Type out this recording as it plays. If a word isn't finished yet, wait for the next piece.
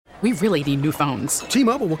We really need new phones.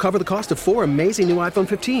 T-Mobile will cover the cost of 4 amazing new iPhone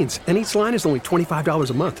 15s, and each line is only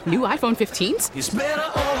 $25 a month. New iPhone 15s? It's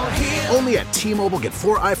better over here. Only at T-Mobile, get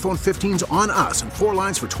 4 iPhone 15s on us and 4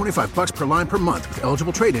 lines for $25 per line per month with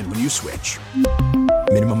eligible trade-in when you switch.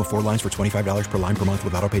 Minimum of 4 lines for $25 per line per month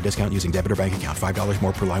with autopay discount using debit or bank account. $5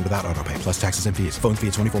 more per line without autopay, plus taxes and fees. Phone fee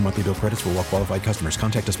at 24 monthly bill credits for well-qualified customers.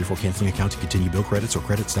 Contact us before canceling account to continue bill credits or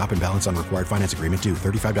credit stop and balance on required finance agreement due.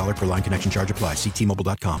 $35 per line connection charge applies. See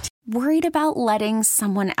T-Mobile.com. Worried about letting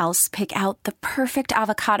someone else pick out the perfect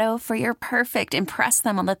avocado for your perfect impress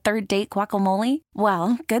them on the third date guacamole?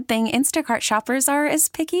 Well, good thing Instacart shoppers are as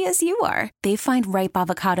picky as you are. They find ripe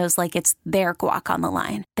avocados like it's their guac on the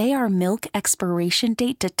line. They are milk expiration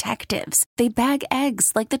date detectives. They bag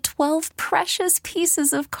eggs like the 12 precious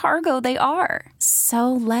pieces of cargo they are.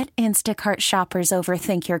 So let Instacart shoppers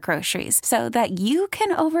overthink your groceries so that you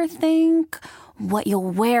can overthink what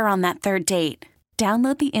you'll wear on that third date.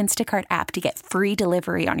 Download the Instacart app to get free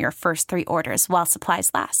delivery on your first 3 orders while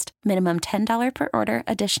supplies last. Minimum $10 per order.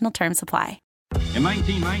 Additional terms apply. In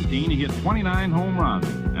 1919, he hit 29 home runs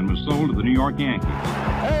and was sold to the New York Yankees.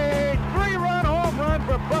 A 3-run home run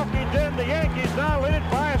for Buffington. The Yankees now lead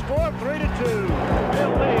it by a score of 3-2.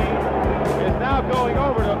 Bill Lee is now going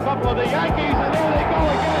over to a couple of the Yankees, and there they go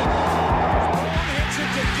again. Hits it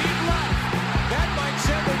to deep left. That might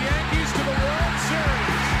send the Yankees to the World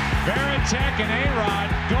Series. Varitek and A-Rod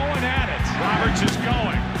going at it. Roberts is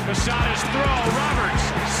going. Posada's throw. Roberts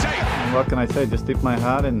safe. What can I say? Just tip my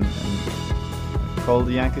hat and call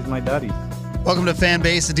the Yankees my daddies. Welcome to Fan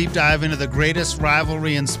Base, a deep dive into the greatest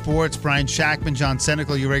rivalry in sports. Brian Shackman, John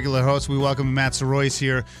Senecal, your regular host. We welcome Matt Sorois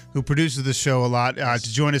here, who produces the show a lot,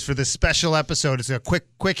 to join us for this special episode. It's a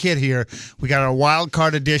quick hit here. We got our wild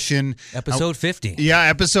card edition. Episode 50. Yeah,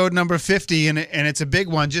 episode number 50, and it's a big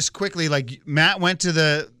one. Just quickly, like Matt went to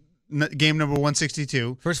the game number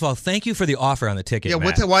 162. First of all, thank you for the offer on the ticket. Yeah,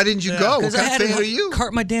 Matt. why didn't you go? What I had fan are you?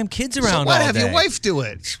 Cart my damn kids around. So what? All Have day. your wife do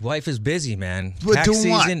it? Wife is busy, man. But Tax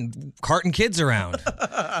doing what? season, carting kids around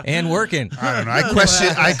and working. I don't know.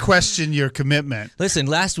 I question your commitment. Listen,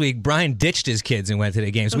 last week Brian ditched his kids and went to the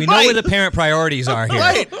game, so we know where the parent priorities are here.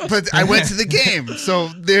 Right, but I went to the game, so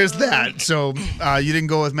there's that. So you didn't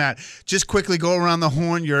go with Matt. Just quickly go around the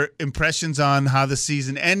horn, your impressions on how the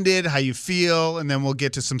season ended, how you feel, and then we'll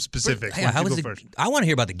get to some specifics. Yeah, I want to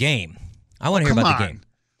hear about the game. I want to hear about the game.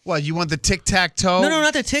 What, you want the tic-tac-toe? No,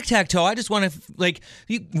 not the tic-tac-toe. I just want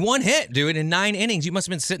to, one hit, dude, in 9 innings. You must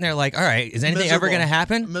have been sitting there like, all right, is anything ever going to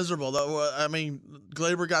happen? Miserable. Though. I mean,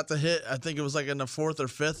 Glaber got the hit, I think it was like in the 4th or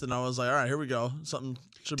 5th, and I was like, all right, here we go. Something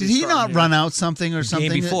should be Did he not here. run out something or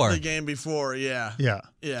something? Before. The game before, yeah. Yeah.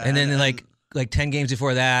 And then, like 10 games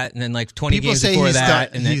before that, and then, 20 people games say before he's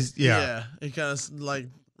that. Done, and yeah. He kind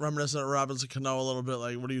of, reminiscent of Robinson Cano a little bit,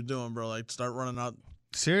 like, what are you doing, bro? Like, start running out.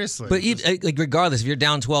 Seriously. But regardless, if you're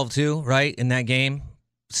down 12-2, right, in that game,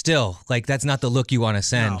 still, that's not the look you want to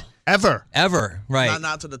send. No. Ever, right.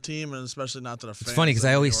 Not to the team, and especially not to the fans. It's funny because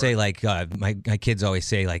I always say, my kids always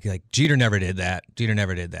say, Jeter never did that. Jeter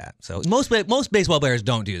never did that. So most baseball players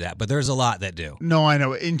don't do that, but there's a lot that do. No, I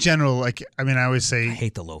know. In general, I always say... I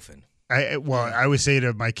hate the loafing. I always say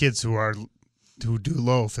to my kids who do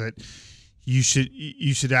loaf that... You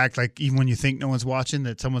should act like even when you think no one's watching,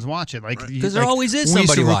 that someone's watching. Because there always is somebody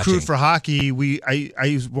somebody watching. We watching. used to recruit for hockey.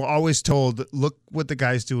 I were always told, look what the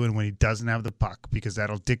guy's doing when he doesn't have the puck, because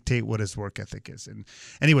that'll dictate what his work ethic is. And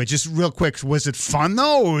anyway, just real quick, was it fun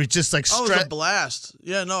though, or just like? Oh, it was a blast.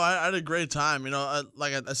 Yeah, no, I had a great time.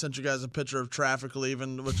 I sent you guys a picture of traffic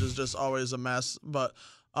leaving, which is just always a mess. But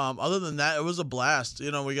other than that, it was a blast.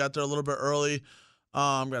 We got there a little bit early.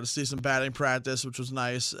 Got to see some batting practice, which was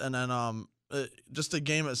nice, and then just the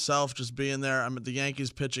game itself, just being there. I mean, the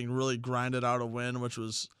Yankees pitching really grinded out a win, which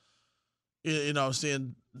was,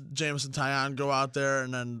 seeing Jameson Taillon go out there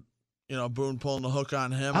and then, Boone pulling the hook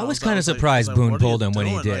on him. I was kind of surprised Boone pulled him when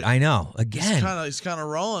he did. I know. Again. He's kind of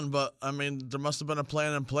rolling, but, I mean, there must have been a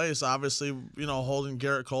plan in place. Obviously, holding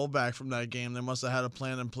Garrett Cole back from that game, they must have had a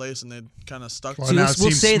plan in place, and they kind of stuck to it.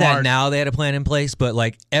 We'll say smart. That now they had a plan in place, but,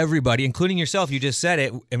 everybody, including yourself, you just said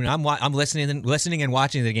it. I mean, I'm listening and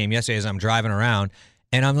watching the game yesterday as I'm driving around,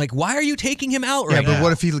 and I'm like, why are you taking him out right now? Yeah, but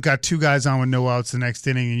what if he got 2 guys on with no outs the next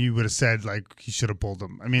inning, and you would have said, he should have pulled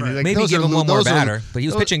him? I mean, maybe give him one more batter, but he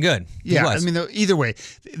was pitching good. Yeah, I mean, either way,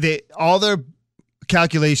 all their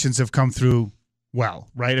calculations have come through well,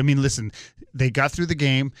 right? I mean, listen, they got through the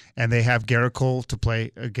game, and they have Garrett Cole to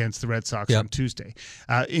play against the Red Sox on Tuesday.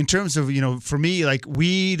 In terms of, for me, like,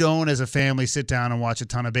 we don't as a family sit down and watch a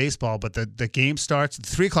ton of baseball, but the game starts, the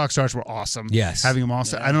 3 o'clock starts were awesome. Yes. Having them all,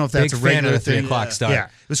 I don't know if that's Big a regular fan of the 3 thing. o'clock start. Yeah,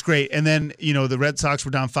 it was great. And then, the Red Sox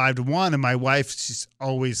were down 5-1, and my wife, she's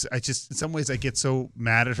always, in some ways I get so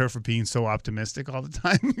mad at her for being so optimistic all the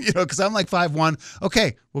time, because I'm like 5-1,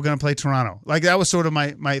 okay, we're going to play Toronto. Like, that was sort of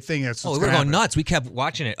my thing. That's we were going nuts. We kept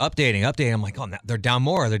watching it, updating. I'm like, they're down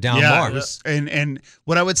more. They're down more. And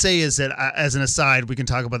what I would say is that, as an aside, we can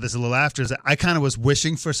talk about this a little after, is that I kind of was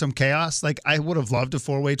wishing for some chaos. Like, I would have loved a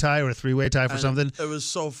 4-way tie or a 3-way tie for something. It was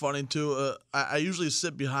so funny, too. I usually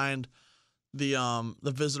sit behind the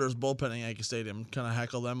visitors' bullpen in Yankee Stadium, kind of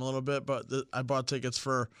heckle them a little bit, but I bought tickets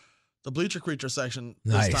for the Bleacher Creature section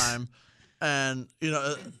this time. And,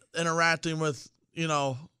 interacting with,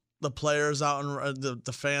 the players out and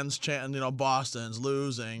the fans chanting, Boston's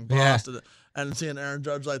losing, Boston, and seeing Aaron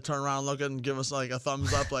Judge turn around and look and give us a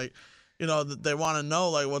thumbs up, they want to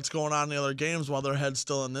know what's going on in the other games while their head's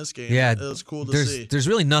still in this game. Yeah, it was cool to see. There's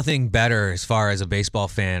really nothing better as far as a baseball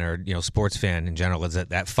fan or sports fan in general is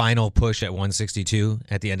that final push at 162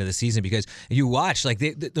 at the end of the season, because you watch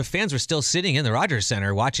the fans were still sitting in the Rogers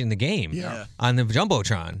Center watching the game on the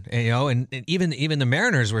jumbotron, and even the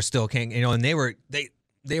Mariners were still and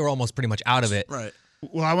they were almost pretty much out of it. Right.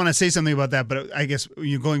 Well, I want to say something about that, but I guess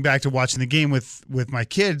going back to watching the game with my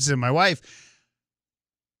kids and my wife,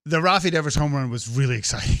 the Rafi Devers home run was really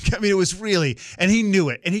exciting. I mean, it was really, and he knew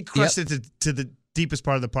it, and he crushed it to the deepest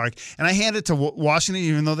part of the park. And I hand it to Washington,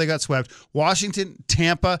 even though they got swept. Washington,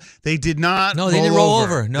 Tampa, they did not. No, they didn't roll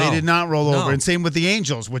over. No, they did not roll over. And same with the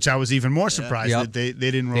Angels, which I was even more surprised that they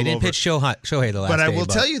didn't roll over. They didn't pitch Shohei the last. But I will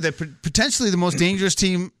tell you that potentially the most dangerous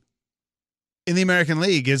team in the American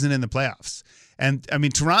League isn't in the playoffs. And I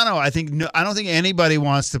mean, Toronto, I don't think anybody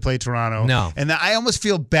wants to play Toronto. No. And I almost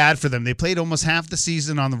feel bad for them. They played almost half the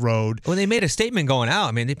season on the road. Well, they made a statement going out.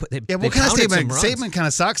 I mean, what kind of statement? Statement kind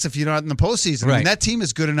of sucks if you're not in the postseason. Right. I mean, that team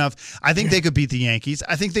is good enough. I think they could beat the Yankees.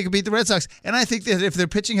 I think they could beat the Red Sox. And I think that if their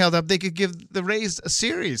pitching held up, they could give the Rays a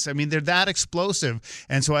series. I mean, they're that explosive.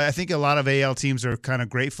 And so I think a lot of AL teams are kind of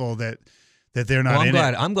grateful that they're not in it.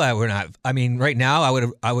 I'm glad we're not. I mean, right now, I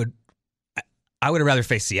would have rather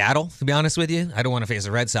faced Seattle, to be honest with you. I don't want to face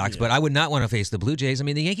the Red Sox, but I would not want to face the Blue Jays. I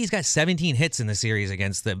mean, the Yankees got 17 hits in the series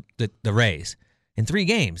against the Rays in 3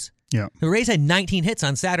 games. Yeah. The Rays had 19 hits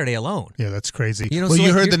on Saturday alone. Yeah, that's crazy. So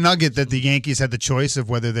you heard the nugget that the Yankees had the choice of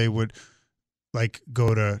whether they would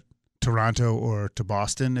go to Toronto or to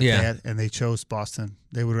Boston if they had, and they chose Boston.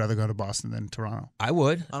 They would rather go to Boston than Toronto. I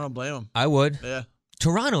would. I don't blame them. I would. Yeah.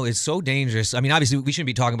 Toronto is so dangerous. I mean, obviously, we shouldn't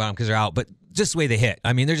be talking about them because they're out, but just the way they hit.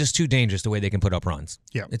 I mean, they're just too dangerous the way they can put up runs.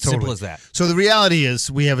 Yeah, it's totally. simple as that. So the reality is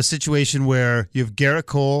we have a situation where you have Garrett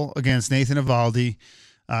Cole against Nathan Eovaldi,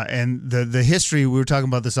 and the history, we were talking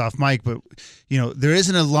about this off mic, but there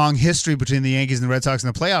isn't a long history between the Yankees and the Red Sox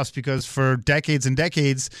in the playoffs because for decades and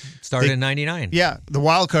decades. Started in 99. Yeah, the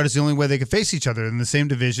wild card is the only way they could face each other in the same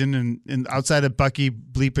division, and outside of Bucky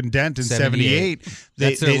Bleep and Dent in 78.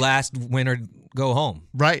 That's their last win or go home.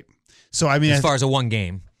 Right. So, I mean, as far as a one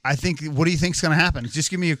game. I think, what do you think is going to happen? Just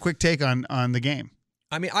give me a quick take on the game.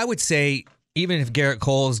 I mean, I would say even if Garrett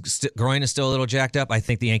Cole's groin is still a little jacked up, I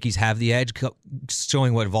think the Yankees have the edge,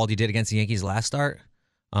 showing what Eovaldi did against the Yankees last start.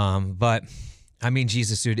 But, I mean,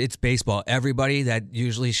 Jesus, dude, it's baseball. Everybody that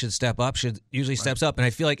usually should step up steps up. And I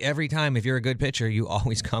feel like every time, if you're a good pitcher, you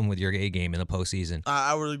always come with your A game in the postseason.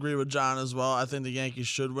 I would agree with John as well. I think the Yankees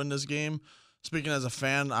should win this game. Speaking as a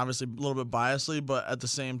fan, obviously a little bit biasly, but at the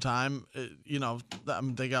same time,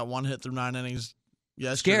 they got 1 hit through 9 innings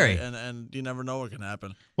yesterday. Scary. And you never know what can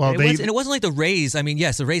happen. Well, it wasn't like the Rays. I mean,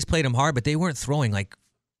 yes, the Rays played them hard, but they weren't throwing like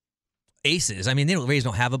aces. I mean, the Rays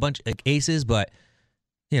don't have a bunch of aces, but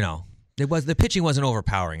the pitching wasn't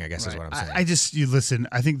overpowering, I guess is what I'm saying. Listen,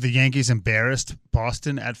 I think the Yankees embarrassed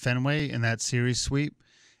Boston at Fenway in that series sweep,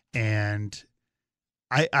 and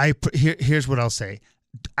here's what I'll say.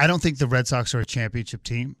 I don't think the Red Sox are a championship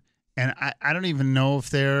team, and I don't even know if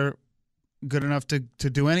they're good enough to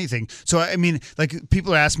do anything. So, I mean, like,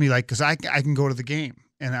 people ask me, like, because I can go to the game,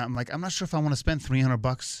 and I'm like, I'm not sure if I want to spend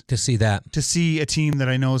 $300 to see that. To see a team that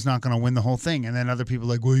I know is not going to win the whole thing. And then other people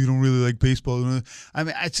are like, well, you don't really like baseball. I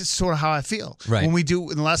mean, it's just sort of how I feel. Right. When we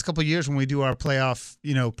do, in the last couple of years, when we do our playoff,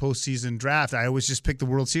 postseason draft, I always just pick the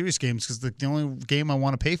World Series games because the only game I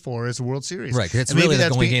want to pay for is the World Series. Right, because it's really the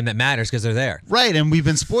only game that matters because they're there. Right, and we've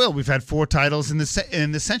been spoiled. We've had 4 titles in the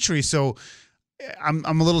century, so I'm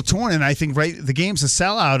a little torn, and I think the game's a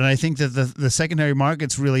sellout, and I think that the secondary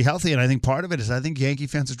market's really healthy, and I think part of it is I think Yankee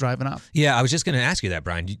fans are driving up. Yeah, I was just going to ask you that,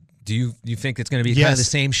 Brian. Do you think it's going to be Yes, kind of the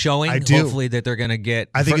same showing? I do. Hopefully that they're going to get.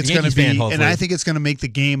 I think for it's going to Yankees be, fan, hopefully. and I think it's going to make the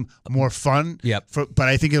game more fun. Yep. But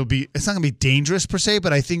I think it's not going to be dangerous per se.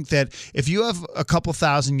 But I think that if you have a couple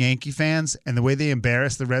thousand Yankee fans and the way they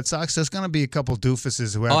embarrass the Red Sox, there's going to be a couple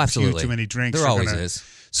doofuses who have a few too many drinks. There always is.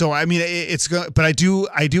 So I mean, it's going. But I do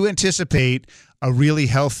anticipate a really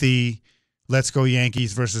healthy "Let's Go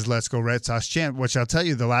Yankees" versus "Let's Go Red Sox" chant. Which I'll tell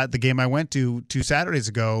you, the game I went to 2 Saturdays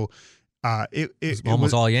ago, it was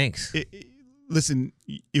almost all Yanks. Listen,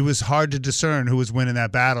 it was hard to discern who was winning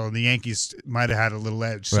that battle, and the Yankees might have had a little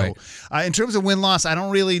edge. So, Right. In terms of win-loss, I don't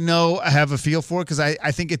really know. I have a feel for it because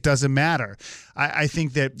I think it doesn't matter. I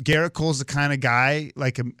think that Garrett Cole's the kind of guy,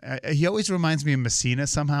 he always reminds me of Messina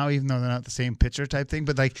somehow, even though they're not the same pitcher type thing.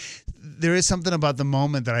 But, there is something about the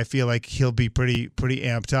moment that I feel like he'll be pretty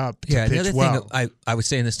amped up to pitch the other well. thing I was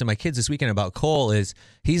saying this to my kids this weekend about Cole is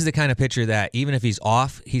he's the kind of pitcher that even if he's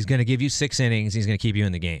off, he's going to give you 6 innings. He's going to keep you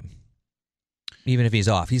in the game. Even if he's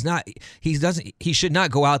off, he should not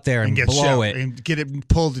go out there and get blow shelled it and get it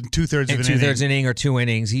pulled in 2/3 of an inning. 2/3 inning or 2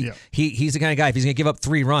 innings. He's the kind of guy. If he's going to give up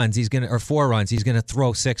 3 runs, or 4 runs, he's going to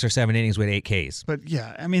throw 6 or 7 innings with 8 Ks. But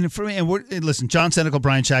yeah, I mean, for me, listen, John Senecal,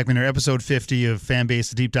 Brian Shackman here, episode 50 of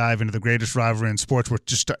Fanbase, a deep dive into the greatest rivalry in sports. We're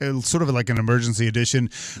just sort of like an emergency edition.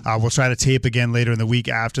 We'll try to tape again later in the week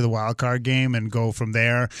after the wild card game and go from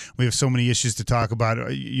there. We have so many issues to talk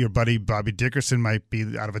about. Your buddy Bobby Dickerson might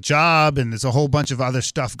be out of a job, and there's a whole bunch of other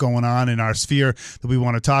stuff going on in our sphere that we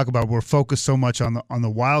want to talk about. We're focused so much on the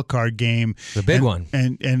wild card game, the big one,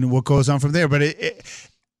 and what goes on from there. But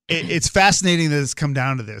it's fascinating that it's come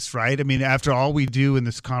down to this, right? I mean, after all we do in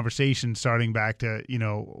this conversation, starting back to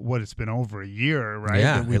what it's been over a year, right?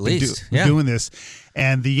 Yeah, We've at least been doing this,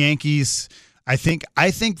 and the Yankees. I think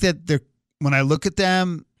that they're. When I look at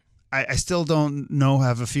them, I still don't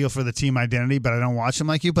have a feel for the team identity, but I don't watch them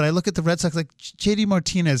like you. But I look at the Red Sox, like JD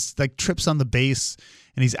Martinez, trips on the base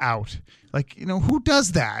and he's out. Who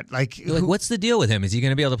does that? What's the deal with him? Is he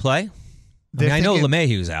going to be able to play? I know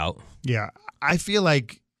LeMahieu's out. Yeah, I feel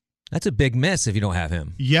like that's a big miss if you don't have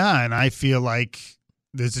him. Yeah, and I feel like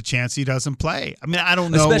there's a chance he doesn't play. I mean, I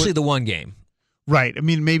don't know. Especially the one game. Right. I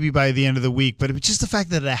mean, maybe by the end of the week, but it's just the fact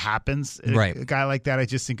that it happens. Right. A guy like that, I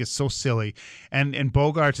just think is so silly. And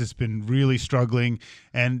Bogaerts has been really struggling,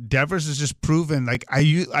 and Devers has just proven. I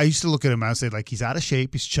used to look at him and I would say he's out of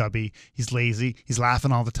shape, he's chubby, he's lazy, he's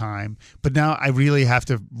laughing all the time. But now I really have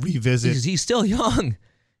to revisit. He's still young.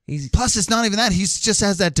 Plus, it's not even that. He just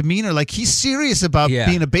has that demeanor. He's serious about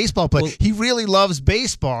being a baseball player. Well, he really loves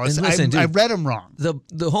baseball. Listen, I read him wrong.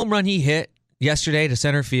 The home run he hit yesterday to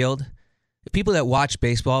center field. People that watch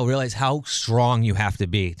baseball realize how strong you have to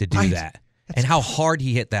be to do that, and how hard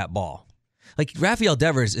he hit that ball. Rafael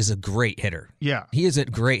Devers is a great hitter. Yeah, he is a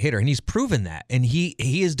great hitter, and he's proven that. And he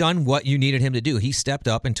has done what you needed him to do. He stepped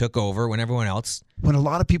up and took over when everyone else, when a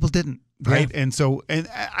lot of people didn't. Right, yeah. And so,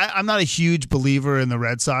 I'm not a huge believer in the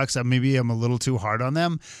Red Sox. Maybe I'm a little too hard on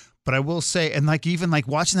them. But I will say, and even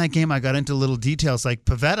watching that game, I got into little details like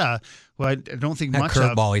Pivetta, who I don't think much of.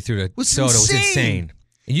 That curveball he threw to Soto was insane.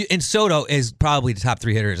 And Soto is probably the top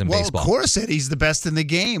 3 hitters in baseball. Well, of course, he's the best in the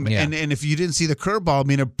game. Yeah. And if you didn't see the curveball,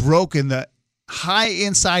 it broke in the high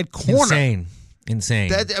inside corner.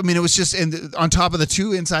 Insane. It was just on top of the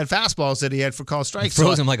 2 inside fastballs that he had for call strikes. He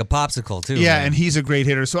froze him like a popsicle, too. Yeah, man. and he's a great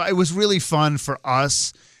hitter. So it was really fun for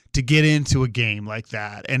us to get into a game like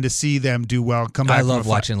that and to see them do well. Come back. I love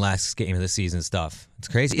watching last game of the season stuff. It's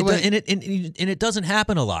crazy, and it doesn't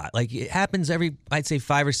happen a lot. It happens every, I'd say,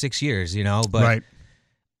 5 or 6 years. But right.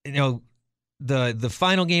 The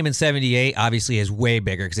final game in '78 obviously is way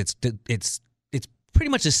bigger because it's pretty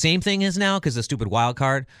much the same thing as now because the stupid wild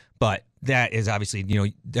card. But that is obviously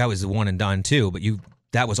that was the one and done too. But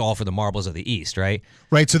that was all for the marbles of the East, right?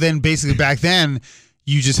 Right. So then basically back then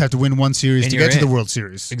you just have to win one series to get to the World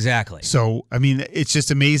Series. Exactly. So it's just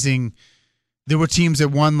amazing. There were teams that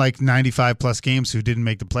won 95-plus games who didn't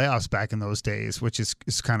make the playoffs back in those days, which is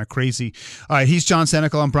kind of crazy. All right, he's John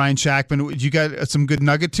Senecal. I'm Brian Shackman. You got some good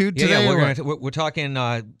nuggitude today? Yeah, we're talking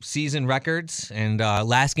season records and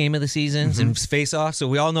last game of the seasons and face-offs. So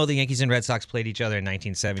we all know the Yankees and Red Sox played each other in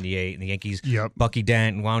 1978, and the Yankees, Bucky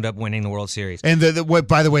Dent, wound up winning the World Series. And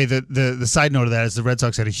by the way, the side note of that is the Red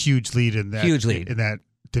Sox had a huge lead in that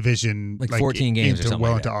division, 14 games or something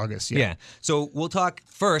well like that. Into August. Yeah. So we'll talk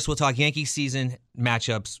Yankee season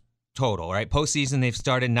matchups total, right? Postseason, they've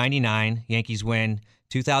started 99. Yankees win.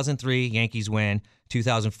 2003, Yankees win.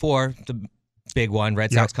 2004, the big one.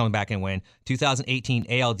 Red Sox coming back and win. 2018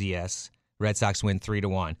 ALDS, Red Sox win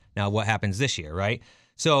 3-1. Now, what happens this year, right?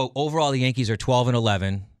 So overall, the Yankees are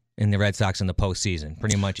 12-11 in the Red Sox in the postseason,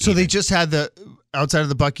 pretty much. So even. they just had outside of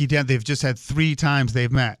the Bucky dent, they've just had 3 times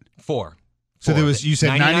they've met. 4. So there was, you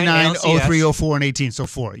said 99, ALCS. 03, 04, and 18. So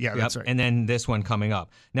 4. Yeah, that's right. And then this one coming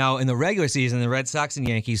up. Now, in the regular season, the Red Sox and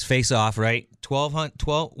Yankees face off, right?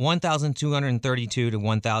 1,232 to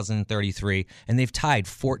 1,033, and they've tied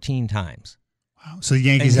 14 times. Wow. So the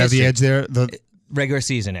Yankees have the edge there? The regular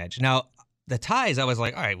season edge. Now, the ties, I was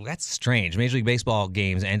like, all right, well, that's strange. Major League Baseball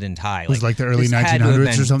games end in tie. It was like the early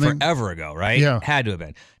 1900s or something? Forever ago, right? Yeah. Had to have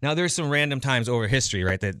been. Now, there's some random times over history,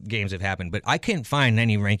 right, that games have happened, but I couldn't find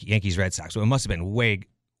any Yankees Red Sox, so it must have been way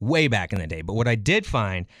back in the day. But what I did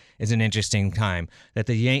find is an interesting time that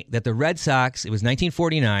the Red Sox, it was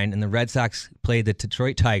 1949, and the Red Sox played the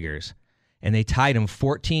Detroit Tigers, and they tied them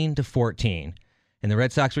 14-14, and the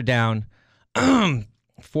Red Sox were down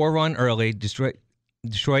 4-run early. Detroit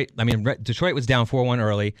was down 4-1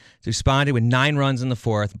 early. Responded with 9 runs in the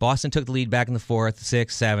 4th. Boston took the lead back in the 4th, 6th,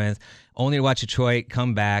 7th. Only to watch Detroit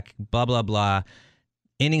come back, blah, blah, blah.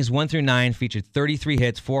 Innings 1 through 9 featured 33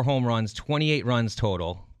 hits, 4 home runs, 28 runs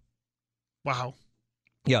total. Wow.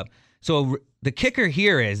 Yeah. So the kicker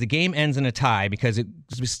here is the game ends in a tie because it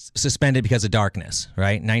was suspended because of darkness,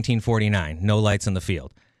 right? 1949, no lights in the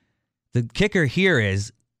field. The kicker here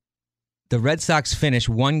is the Red Sox finished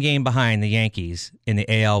 1 game behind the Yankees in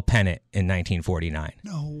the AL pennant in 1949.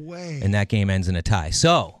 No way. And that game ends in a tie.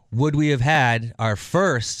 So, would we have had our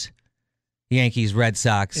first Yankees-Red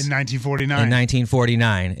Sox in 1949? In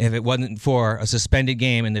 1949, if it wasn't for a suspended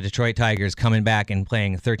game and the Detroit Tigers coming back and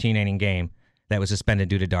playing a 13-inning game that was suspended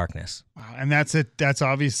due to darkness. Wow. And that's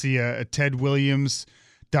obviously a Ted Williams,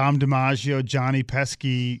 Dom DiMaggio, Johnny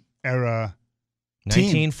Pesky era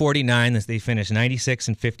 1949, they finished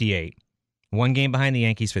 96-58. 1 game behind the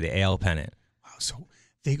Yankees for the AL pennant. Wow, so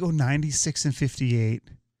they go 96-58,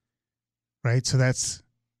 right? So that's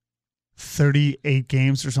 38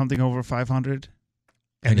 games or something over 500,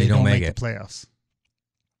 and they don't make the playoffs.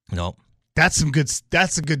 Nope. That's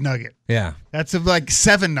a good nugget. Yeah, that's like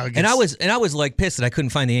 7 nuggets. And I was like pissed that I couldn't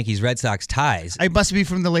find the Yankees Red Sox ties. It must be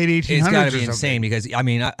from the late 1800s. It's got to be insane because I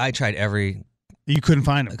mean I tried every. You couldn't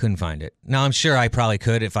find it. I couldn't find it. Now I'm sure I probably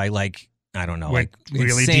could if I I don't know, like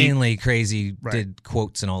really insanely deep. Crazy, right. Did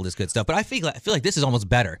quotes and all this good stuff. But I feel like this is almost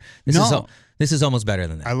better. This is almost better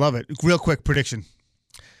than that. I love it. Real quick prediction.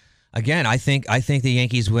 Again, I think the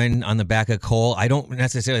Yankees win on the back of Cole. I don't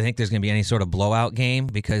necessarily think there's going to be any sort of blowout game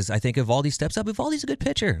because I think Eovaldi steps up. Eovaldi's a good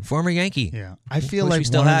pitcher, former Yankee. Yeah, I feel like we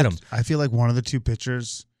still had him. I feel like one of the 2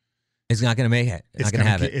 pitchers is not going to make it. Not going to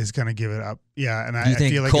have it. Is going to give it up. Yeah, and Do you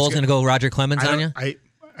think feel like Cole's going to go Roger Clemens on you?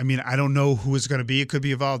 I mean, I don't know who it's going to be. It could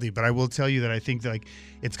be Eovaldi, but I will tell you that I think that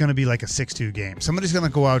it's going to be like a 6-2 game. Somebody's going to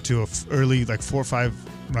go out to a early 4 or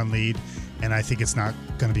 5 run lead, and I think it's not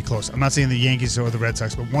going to be close. I'm not saying the Yankees or the Red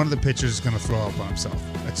Sox, but one of the pitchers is going to throw up on himself.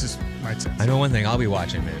 That's just my sense. I know one thing. I'll be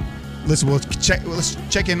watching, man. Listen, let's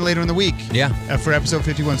check in later in the week. Yeah. For episode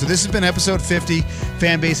 51. So this has been episode 50,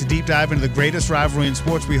 Fan Base, a deep dive into the greatest rivalry in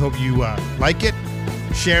sports. We hope you like it,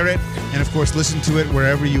 share it, and of course, listen to it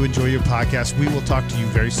wherever you enjoy your podcast. We will talk to you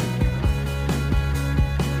very soon.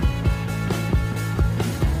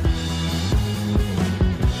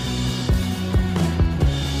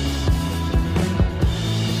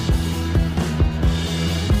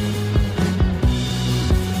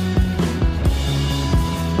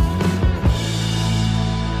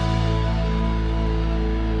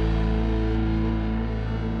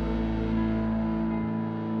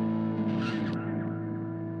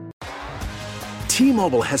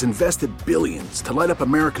 T-Mobile has invested billions to light up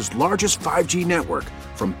America's largest 5G network,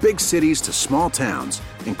 from big cities to small towns,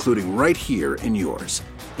 including right here in yours.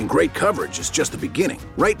 And great coverage is just the beginning.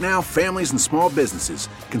 Right now, families and small businesses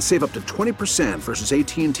can save up to 20% versus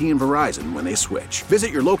AT&T and Verizon when they switch.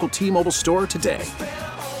 Visit your local T-Mobile store today.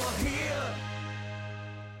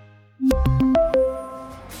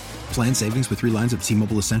 Plan savings with 3 lines of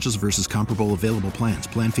T-Mobile Essentials versus comparable available plans.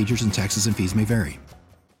 Plan features and taxes and fees may vary.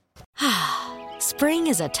 Spring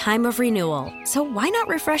is a time of renewal, so why not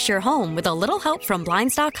refresh your home with a little help from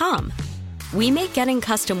Blinds.com? We make getting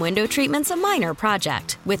custom window treatments a minor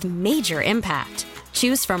project with major impact.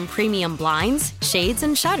 Choose from premium blinds, shades,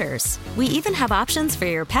 and shutters. We even have options for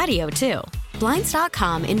your patio, too.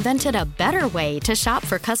 Blinds.com invented a better way to shop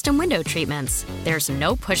for custom window treatments. There's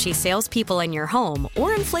no pushy salespeople in your home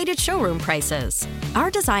or inflated showroom prices.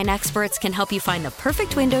 Our design experts can help you find the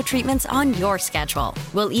perfect window treatments on your schedule.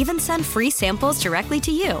 We'll even send free samples directly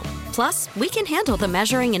to you. Plus, we can handle the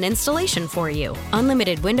measuring and installation for you.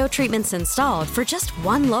 Unlimited window treatments installed for just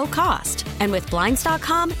one low cost. And with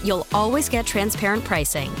Blinds.com, you'll always get transparent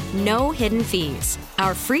pricing. No hidden fees.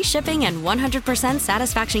 Our free shipping and 100%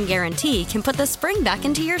 satisfaction guarantee can put the spring back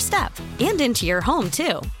into your step and into your home,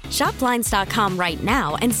 too. Shop Blinds.com right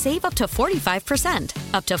now and save up to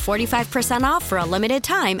 45%. Up to 45% off for a limited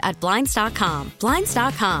time at Blinds.com.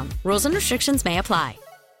 Blinds.com. Rules and restrictions may apply.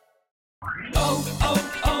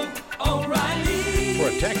 O'Reilly.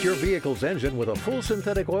 Protect your vehicle's engine with a full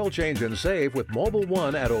synthetic oil change and save with Mobil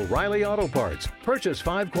 1 at O'Reilly Auto Parts. Purchase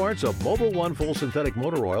 5 quarts of Mobil 1 full synthetic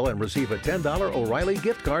motor oil and receive a $10 O'Reilly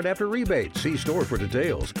gift card after rebate. See store for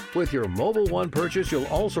details. With your Mobil 1 purchase, you'll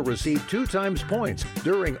also receive 2 times points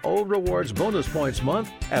during O Rewards Bonus Points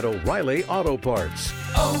Month at O'Reilly Auto Parts.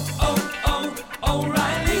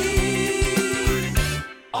 O'Reilly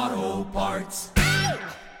Auto Parts.